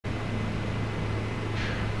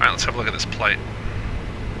Alright, let's have a look at this plate.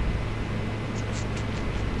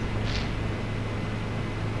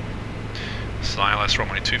 This is ILS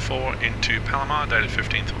RWY 24 into Palomar, dated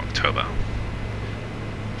 15th of October.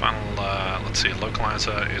 Final, let's see,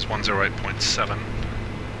 localizer is 108.7.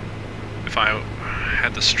 If I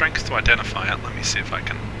had the strength to identify it, let me see if I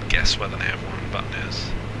can guess where the nav1 button is.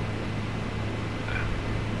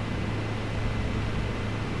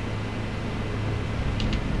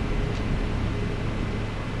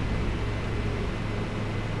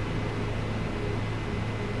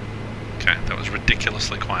 Okay, that was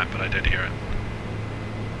ridiculously quiet, but I did hear it.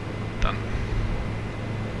 Done.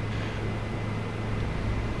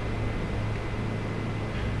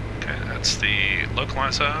 Okay, that's the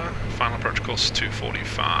localizer. Final approach course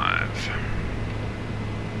 245.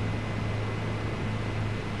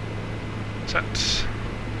 Set.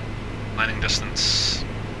 Landing distance.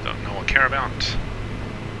 Don't know or care about.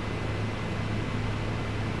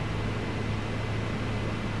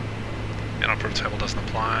 The operative table doesn't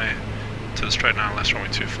apply. To the straight ILS RWY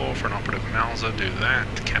 24 for an operative Mauser, do that.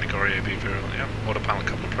 Category AB virulent, yep. Autopilot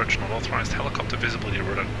coupled approach not authorized. Helicopter visibility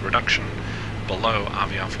reduction below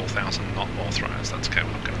RVR 4000 not authorized. That's okay,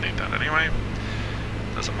 we're not going to need that anyway.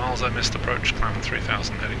 There's a Mauser, missed approach, climbing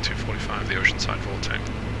 3000, heading 245, the Oceanside Vortex.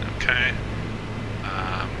 Okay.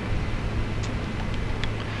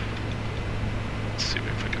 Let's see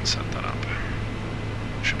if we can set that up.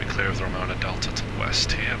 Should be clear of the Ramona Delta to the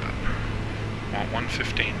west here, but I want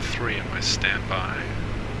 115.3 in my standby.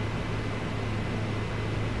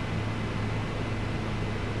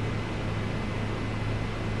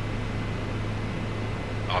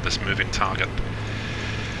 Oh, this moving target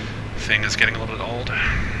thing is getting a little bit old.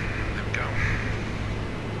 There we go.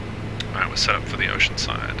 Alright, we're set up for the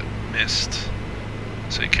Oceanside. Missed.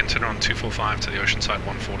 So you continue on 245 to the Oceanside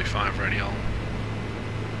 145 radial.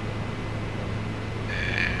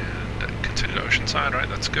 Continue to Oceanside, right,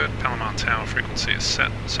 that's good. Palomar Tower frequency is set.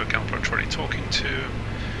 SoCal approach already talking to.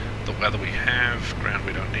 The weather we have, ground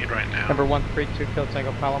we don't need right now. Number 132 Kilo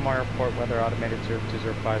Tango Palomar Airport, weather automated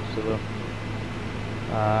 0205 Zulu.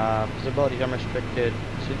 Visibility unrestricted,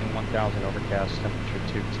 shooting 1000 overcast,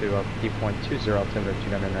 temperature 22 up, D.20, altimeter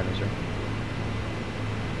 290.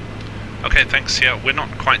 Okay, thanks. Yeah, we're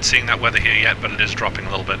not quite seeing that weather here yet, but it is dropping a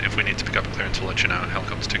little bit. If we need to pick up a clearance, we'll let you know.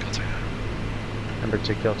 Helicopters 2 Kilo Tango. Number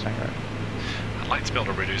 2 Kilo Tango. I'd like to be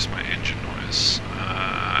able to reduce my engine noise.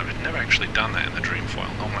 I've never actually done that in the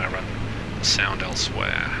Dreamfoil. Normally I run the sound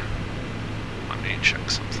elsewhere. Let me check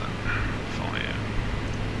something for you.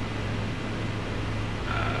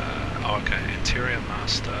 Oh, okay, interior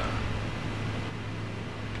master.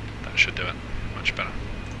 That should do it. Much better.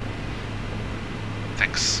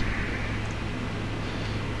 Thanks.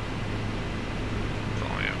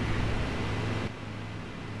 Volume.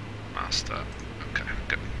 Master. Okay,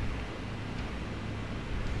 good.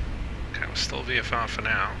 Okay, we're still VFR for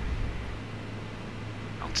now.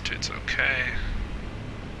 Altitude's okay.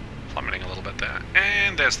 Plummeting a little bit there.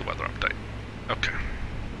 And there's the weather update. Okay.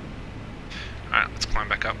 Alright, let's climb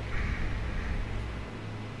back up.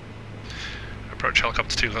 Approach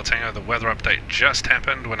helicopter 2 Kilo Tango. The weather update just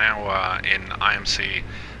happened. We're now in IMC.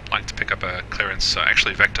 I'd like to pick up a clearance.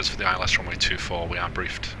 Actually, vectors for the ILS RWY 24. We are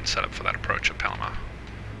briefed and set up for that approach at Palomar.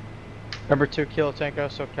 Number 2 Kilo Tango,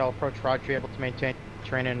 SoCal approach, Roger, able to maintain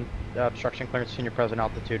terrain and obstruction clearance in your present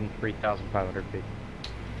altitude and 3,500 feet.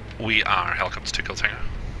 We are helicopter 2 Kilo Tango.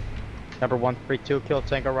 Number 132 Kilo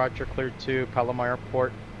Tango, Roger, cleared to Palomar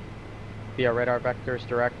Airport via radar vectors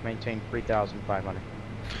direct, maintain 3,500.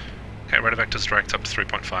 Okay, radar vectors direct up to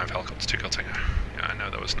 3.5, helicopter 2 Kilo Tango. Yeah, I know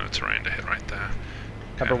there was no terrain to hit right there.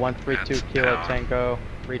 Okay, Number 132 Kilo Tango,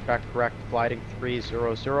 read back correct, gliding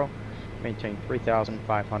 300. Maintain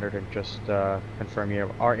 3,500 and just confirm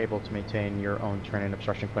you are able to maintain your own terrain and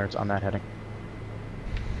obstruction clearance on that heading.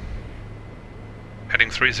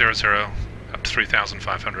 Heading 300 up to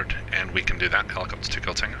 3,500 and we can do that. Helicopter 2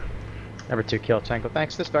 Kilo Tango. Number 2 Kilo Tango,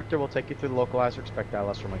 thanks. This vector will take you through the localizer. Expect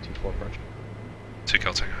ILS RWY 24 approach. 2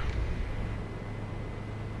 Kilo Tango.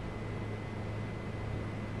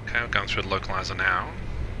 Okay, we're going through the localizer now.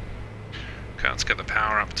 Okay, let's get the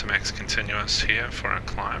power up to max continuous here for our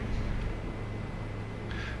climb.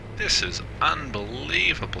 This is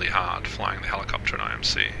unbelievably hard flying the helicopter in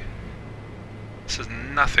IMC. This is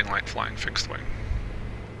nothing like flying fixed wing.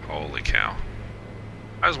 Holy cow.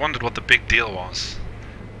 I always wondered what the big deal was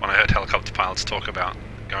when I heard helicopter pilots talk about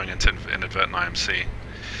going into inadvertent IMC.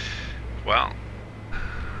 Well,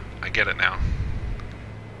 I get it now.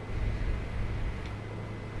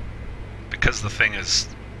 Because the thing is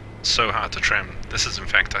so hard to trim, this is in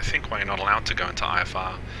fact I think why you're not allowed to go into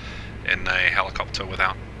IFR in a helicopter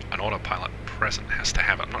without an autopilot present has to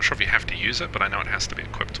have it. I'm not sure if you have to use it, but I know it has to be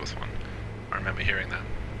equipped with one. I remember hearing that.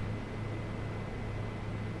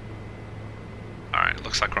 Alright, it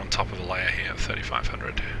looks like we're on top of a layer here at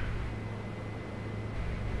 3500.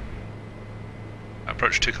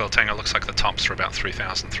 Approach 2 Kilo Tango, looks like the tops are about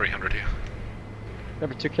 3,300 here.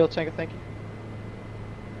 Number 2 Kilo Tango, thank you.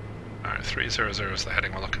 Alright, 300 is the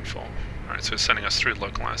heading we're looking for. Alright, so it's sending us through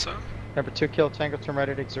localizer. Number 2 Kilo Tango, turn right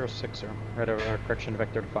heading 060. Right over correction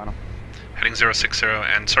vector to final. Heading 060,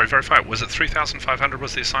 and sorry, verify, was it 3,500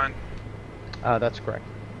 was the assign? That's correct.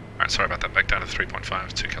 Alright, sorry about that, back down to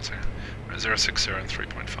 3.5, 2 Kilo Tango. Right, 060 and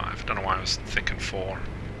 3.5. Don't know why I was thinking 4.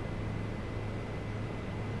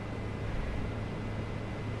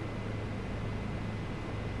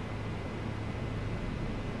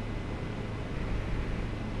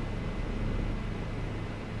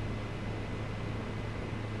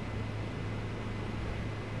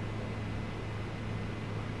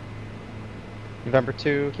 November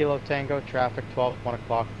 2 Kilo Tango, traffic 12, 1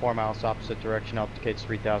 o'clock, 4 miles opposite direction, alticates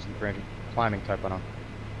 3,300, climbing type on.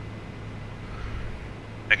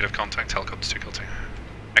 Negative contact, helicopter 2 Kilo Tango.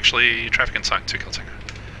 Actually, traffic in sight, 2 Kilo Tango.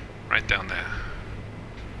 Right down there.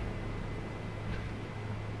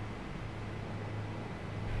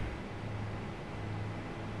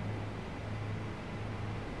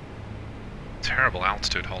 Terrible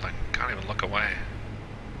altitude holding, can't even look away.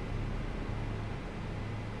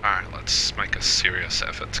 Alright, let's make a serious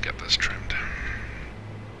effort to get this trimmed.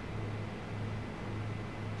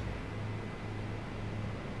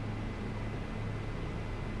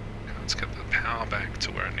 Let's get the power back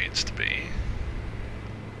to where it needs to be.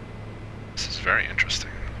 This is very interesting,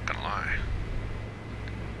 I'm not gonna lie.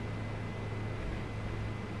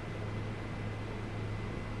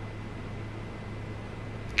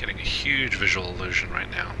 Getting a huge visual illusion right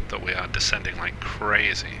now that we are descending like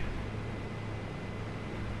crazy.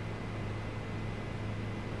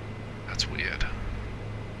 That's weird.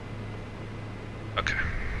 Okay.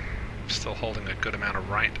 Still holding a good amount of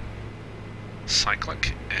right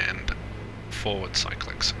cyclic and forward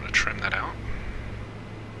cyclic, so I'm going to trim that out.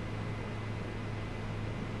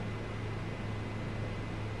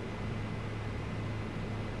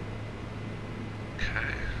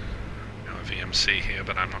 Okay. Now a VMC here,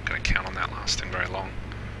 but I'm not going to count on that lasting very long.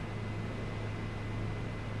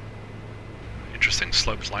 Interesting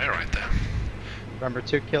sloped layer right there. November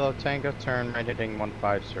 2 Kilo Tango, turn right heading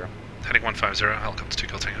 150. Heading 150, helicopter 2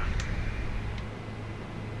 Kilo Tango.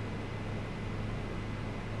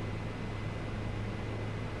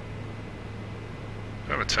 Do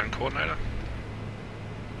I have a turn coordinator?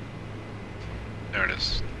 There it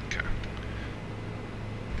is. Okay.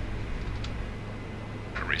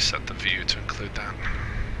 I'll reset the view to include that.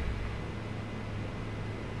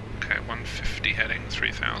 Okay, 150 heading,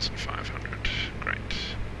 3,500. Great.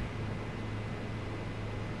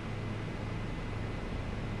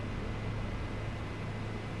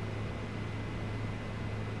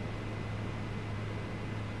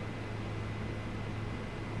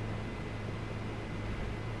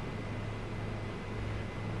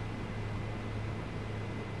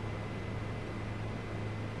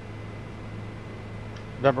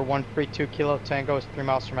 November 132 Kilo Tango is 3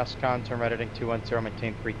 miles from ESCON, turn right heading 210,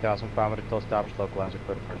 maintain 3,500 till established localizer,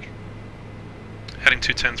 clear approach. Heading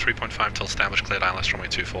 210, 3.5 till established, cleared ILS runway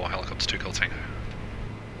 24, helicopter 2 Kilo Tango.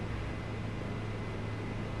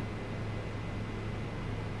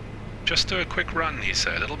 Just do a quick run, he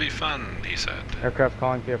said. It'll be fun, he said. Aircraft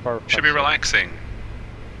calling VFR. Should be relaxing.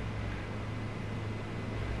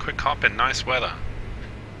 Quick hop in nice weather.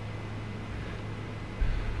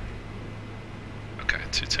 Okay,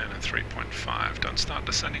 210 and 3.5. Don't start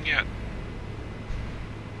descending yet.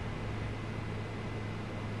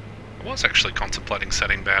 I was actually contemplating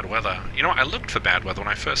setting bad weather. You know, I looked for bad weather when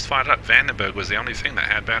I first fired up. Vandenberg was the only thing that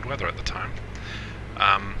had bad weather at the time.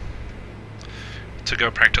 To go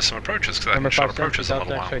practice some approaches, because I haven't shot approaches in a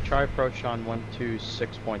little while. Actually, try approach on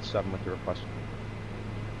 126.7 with your request.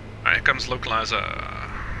 Alright, here comes localizer.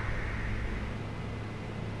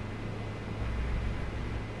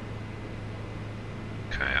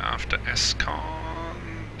 Okay, after ESCON,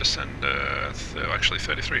 descend, actually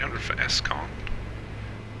 3,300 for ESCON.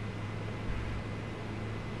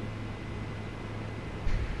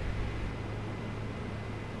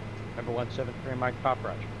 Number 173, Mike Pop,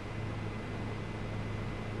 Roger.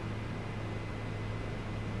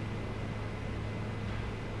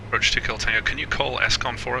 Approach 2 Kilo Tango, can you call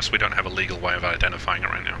ESCON for us? We don't have a legal way of identifying it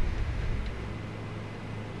right now.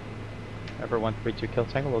 Number 132 Kilo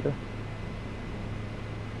Tango, will do.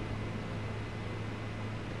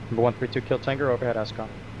 Number 132 Kilo Tango, overhead ESCON.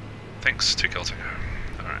 Thanks, 2 Kilo Tango.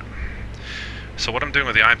 Alright. So what I'm doing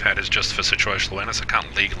with the iPad is just for situational awareness. I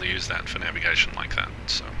can't legally use that for navigation like that.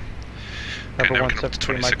 So. Okay, Number now we can up to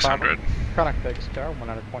 2600. Chronic Vegas Tower,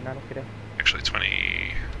 100.9 okay. Actually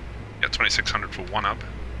 2600 for WUNUB.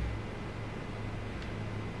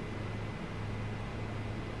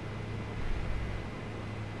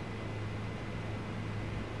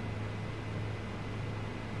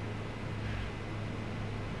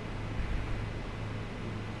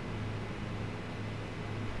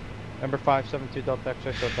 Number 572 Delta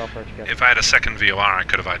X-ray, so Delta X-ray. If I had a second VOR, I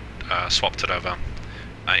could have swapped it over.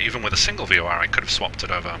 Even with a single VOR, I could have swapped it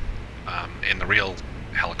over in the real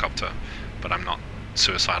helicopter, but I'm not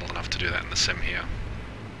suicidal enough to do that in the sim here.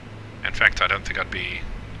 In fact, I don't think I'd be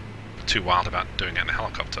too wild about doing it in the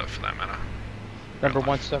helicopter, for that matter. Number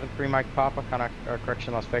 173 Mike Papa,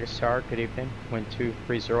 correction Las Vegas Tower, good evening. Wind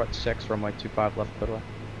 230 at 6, runway 25 left clear.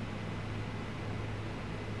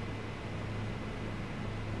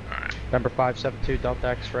 Number 572 Delta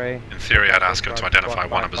X-ray. In theory, I'd ask him to identify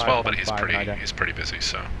WUNUB as well, but he's pretty busy.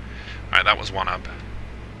 So, all right, that was WUNUB.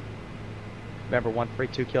 Number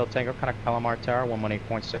 132 Kilo Tango, Palomar Tower,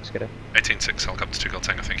 118.6. Get it. 18.6 helicopter 2 Kilo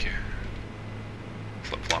Tango. Thank you.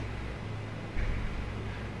 Flip flop.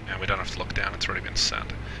 And we don't have to look down; it's already been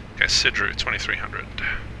set. Okay, Sidru 2300,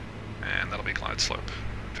 and that'll be glide slope.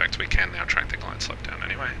 In fact, we can now track the glide slope down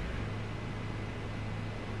anyway.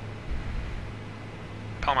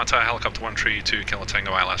 Palomar Tower, helicopter 132 Kilo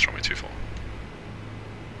Tango, ILS runway 24.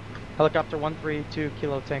 Helicopter 132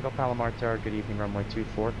 Kilo Tango, Palomar Tower, good evening, runway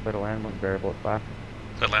 24, clear to land, one variable at 5.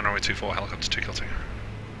 Clear to land, runway 24, helicopter 2 Kilo Tango.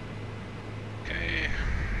 Okay.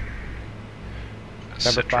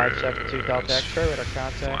 Number 572 Delta X-ray, radar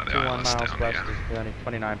contact, 21 miles west, here. presenting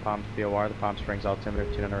 29 Palm VOR, the Palm Springs altimeter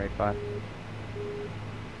 2985.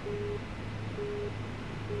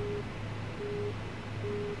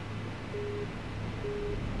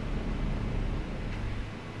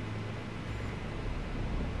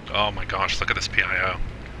 Oh my gosh, look at this PIO.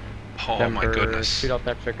 Oh Number my goodness. 2 Delta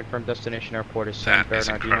X-ray, confirmed destination airport is That San is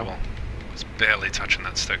Bernardino. incredible. It's barely touching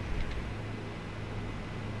that stick.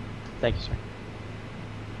 Thank you, sir.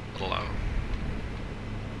 A little low.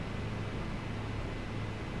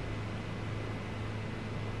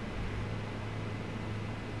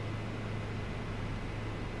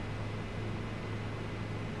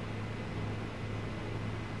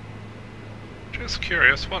 Just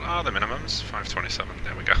curious, what are the minimums? 527,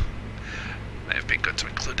 there we go. May have been good to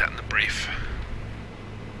include that in the brief.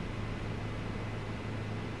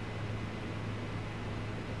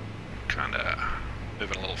 Kinda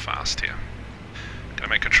moving a little fast here. Gonna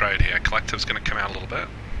make a trade here. Collective's gonna come out a little bit.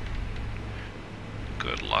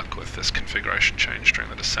 Good luck with this configuration change during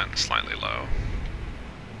the descent, slightly low.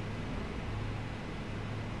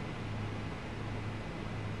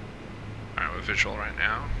 Alright, we're visual right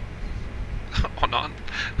now. Or not.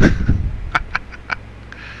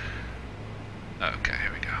 Okay,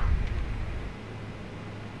 here we go.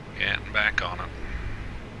 Getting back on it.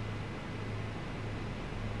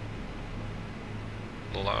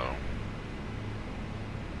 Low.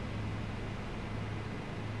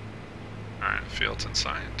 Alright, field's in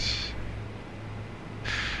sight.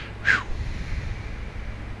 Whew.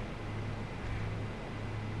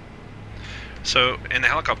 So, in the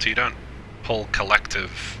helicopter you don't pull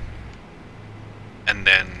collective and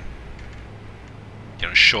then, you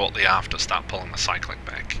know, shortly after start pulling the cyclic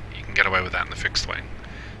back. You can get away with that in the fixed wing.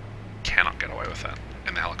 Cannot get away with that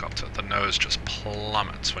in the helicopter. The nose just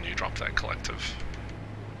plummets when you drop that collective.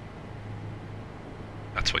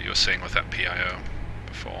 That's what you were seeing with that PIO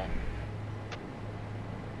before.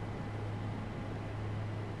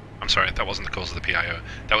 I'm sorry, that wasn't the cause of the PIO.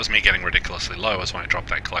 That was me getting ridiculously low as when I dropped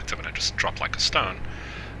that collective and it just dropped like a stone.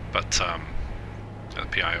 But the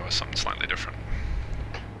PIO was something slightly different.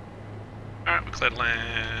 Alright, we cleared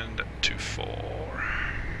land 24.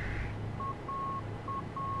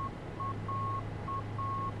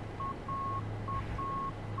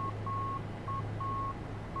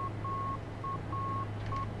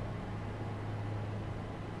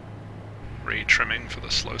 Re-trimming for the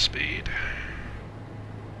slow speed.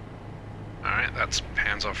 Alright, that's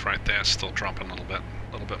hands off right there, still dropping a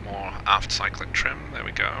little bit more aft cyclic trim, there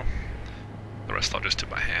we go. The rest I'll just do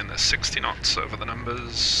by hand. There's 60 knots over the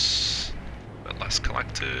numbers, a bit less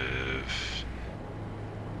collective.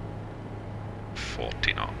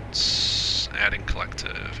 40 knots, adding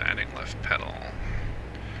collective, adding left pedal.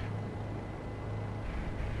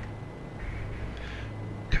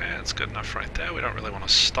 Okay, that's good enough right there. We don't really want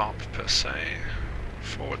to stop per se.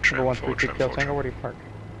 Forward trim, forward trim, forward trim. Where do you park?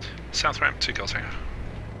 South ramp, 2 Kilo Tango.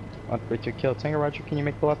 132 Kilo Tango, roger. Can you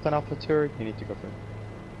make the left on Alpha 2 or you need to go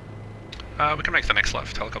through? We can make the next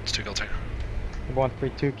left, helicopter 2 Kilo Tango.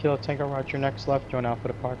 132 Kilo Tango, roger, next left, join Alpha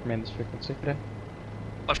to park, remain this frequency today.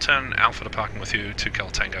 Left turn, Alpha to parking with you, 2 Kilo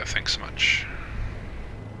Tango, thanks so much.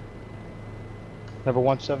 Number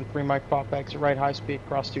 173 Mike Pop, exit right, high speed,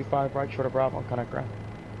 cross 25 right, short of Bravo, connect ground.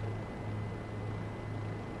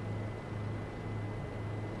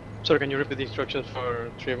 Sorry, can you repeat the instructions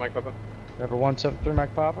for 3 Mike Papa? Number 173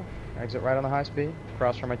 Mike Papa, exit right on the high speed,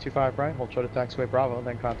 cross runway 25 right, hold short of taxiway Bravo,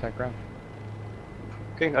 then contact ground.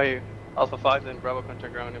 Okay, Alpha 5, then Bravo,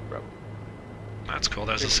 contact ground in Bravo. That's cool,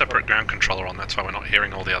 there's a separate ground controller on, that's why we're not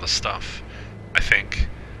hearing all the other stuff, I think.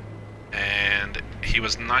 And he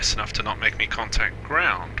was nice enough to not make me contact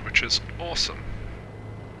ground, which is awesome.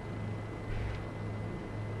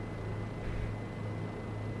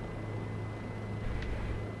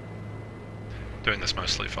 Doing this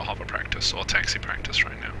mostly for hover practice or taxi practice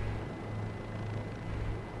right now.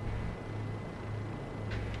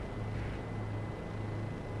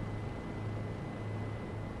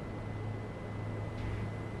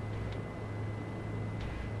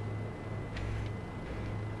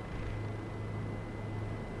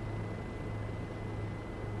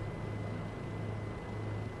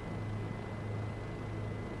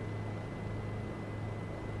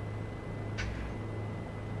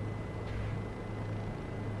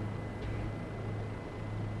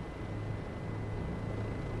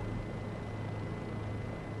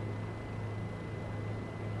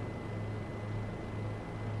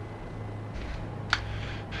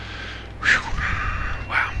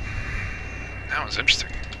 That was interesting.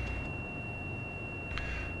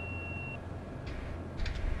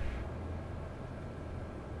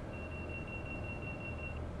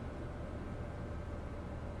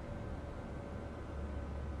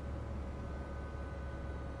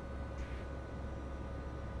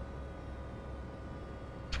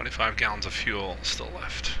 $25 gallons of fuel still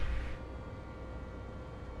left.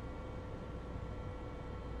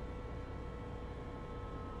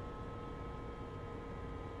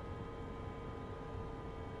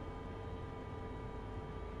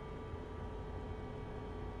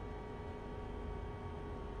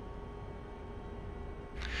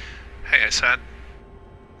 Hey, I said,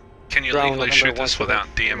 can you Ground legally shoot this without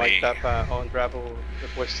DME? Mike Papa on Bravo,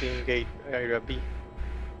 requesting gate area B.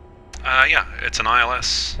 Yeah, it's an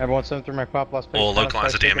ILS. Number 173 Mike Pop, last Or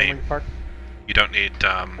localize a DME. You don't need The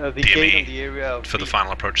gate on DME the area for the B.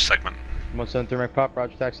 final approach segment. 173 Mike Pop,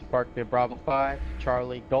 roger, taxi park near Bravo 5,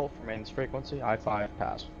 Charlie Golf, remains frequency, I-5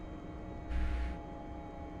 pass.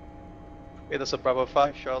 Okay, that's a Bravo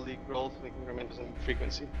 5, Charlie Grove, making remains in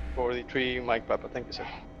frequency for the 3 Mike Papa. Thank you, sir.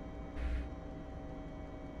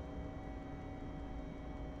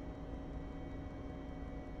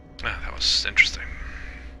 Ah, that was interesting.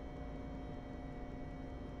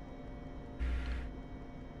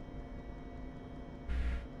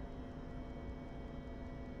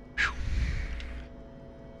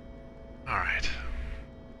 Alright.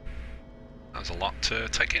 That was a lot to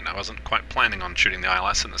take in. I wasn't quite planning on shooting the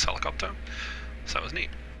ILS in this helicopter, so that was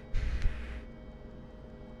neat.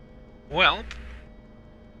 Well,